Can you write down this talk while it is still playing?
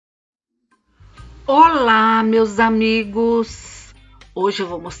Olá, meus amigos! Hoje eu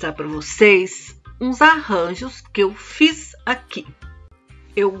vou mostrar para vocês uns arranjos que eu fiz aqui.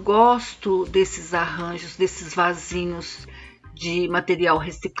 Eu gosto desses arranjos, desses vasinhos de material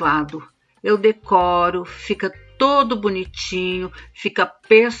reciclado. Eu decoro, fica todo bonitinho, fica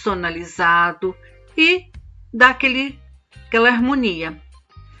personalizado e dá aquela harmonia.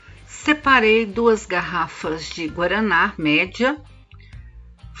 Separei 2 garrafas de guaraná média,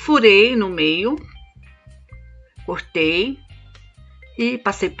 furei no meio, cortei e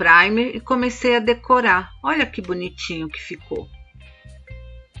passei primer e comecei a decorar. Olha que bonitinho que ficou.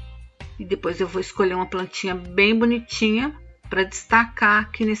 E depois eu vou escolher uma plantinha bem bonitinha para destacar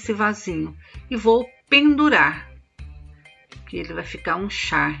aqui nesse vasinho e vou pendurar, que ele vai ficar um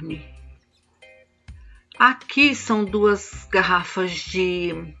charme. Aqui são 2 garrafas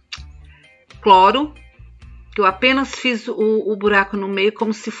de cloro, que eu apenas fiz o buraco no meio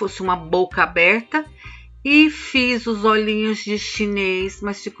como se fosse uma boca aberta e fiz os olhinhos de chinês,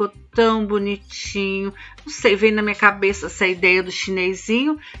 mas ficou tão bonitinho. Não sei, veio na minha cabeça essa ideia do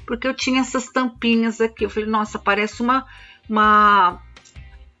chinesinho, porque eu tinha essas tampinhas aqui. Eu falei, nossa, parece um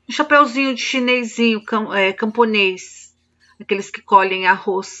chapeuzinho de chinesinho camponês, aqueles que colhem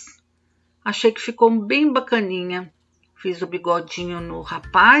arroz. Achei que ficou bem bacaninha. Fiz o bigodinho no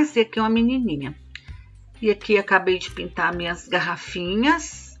rapaz e aqui uma menininha. E aqui acabei de pintar minhas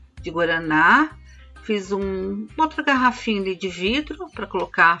garrafinhas de guaraná. Fiz outra garrafinha ali de vidro para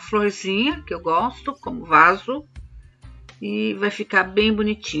colocar a florzinha, que eu gosto, como vaso. E vai ficar bem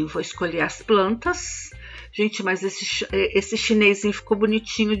bonitinho. Vou escolher as plantas. Gente, mas esse chinesinho ficou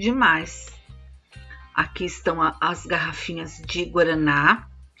bonitinho demais. Aqui estão as garrafinhas de guaraná.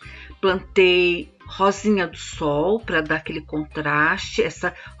 Plantei rosinha do sol para dar aquele contraste.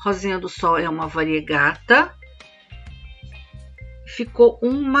 Essa rosinha do sol é uma variegata. Ficou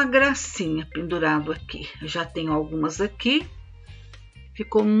uma gracinha pendurado aqui. Eu já tenho algumas aqui.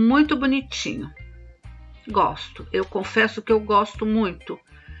 Ficou muito bonitinho. Gosto. Eu confesso que eu gosto muito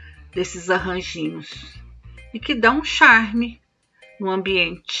desses arranjinhos. E que dá um charme no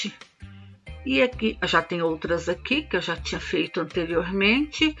ambiente. E aqui, já tem outras aqui que eu já tinha feito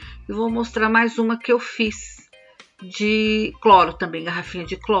anteriormente. E vou mostrar mais uma que eu fiz de cloro também, garrafinha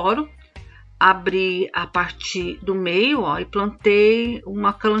de cloro. Abri a parte do meio, ó, e plantei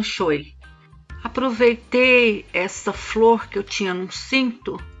uma calanchoe. Aproveitei essa flor que eu tinha num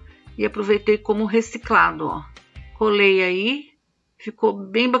cinto e aproveitei como reciclado, ó. Colei aí, ficou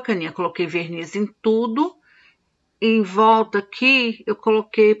bem bacaninha. Coloquei verniz em tudo. Em volta aqui eu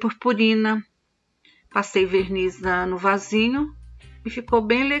coloquei purpurina. Passei verniz no vasinho e ficou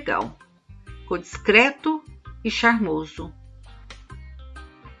bem legal. Ficou discreto e charmoso.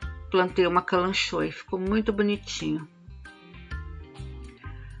 Plantei uma calanchoe, ficou muito bonitinho.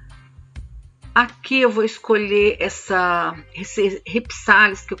 Aqui eu vou escolher esse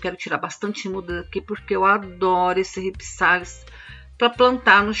ripsales, que eu quero tirar bastante muda daqui, porque eu adoro esse ripsales para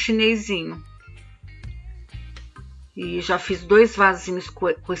plantar no chinesinho. E já fiz 2 vasinhos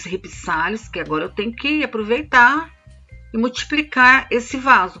com esse ripsales, que agora eu tenho que aproveitar e multiplicar esse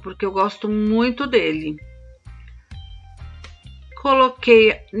vaso, porque eu gosto muito dele.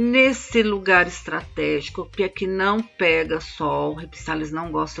 Coloquei nesse lugar estratégico, que aqui não pega sol, o ripsales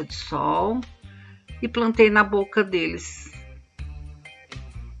não gosta de sol, e plantei na boca deles.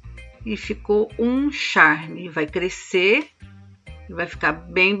 E ficou um charme, vai crescer e vai ficar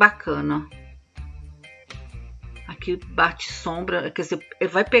bem bacana. Aqui bate sombra, quer dizer,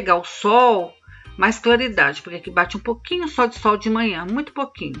 vai pegar o sol, mais claridade, porque aqui bate um pouquinho só de sol de manhã, muito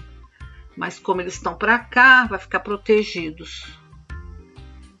pouquinho. Mas como eles estão para cá, vai ficar protegidos.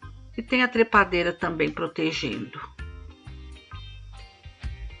 E tem a trepadeira também protegendo.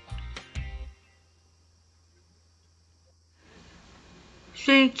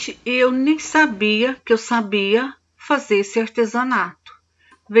 Gente, eu nem sabia que eu sabia fazer esse artesanato.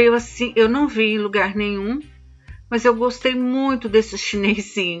 Veio assim, eu não vi em lugar nenhum, mas eu gostei muito desses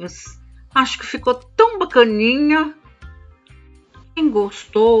chinesinhos. Acho que ficou tão bacaninha. Quem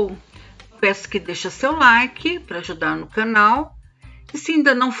gostou, peço que deixe seu like para ajudar no canal. E se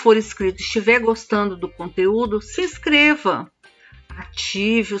ainda não for inscrito e estiver gostando do conteúdo, se inscreva.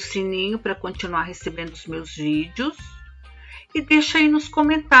 Ative o sininho para continuar recebendo os meus vídeos. E deixa aí nos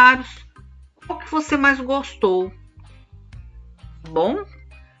comentários qual que você mais gostou. Tá bom?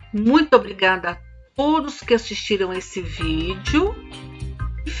 Muito obrigada a todos que assistiram esse vídeo.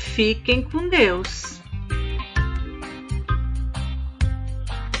 E fiquem com Deus.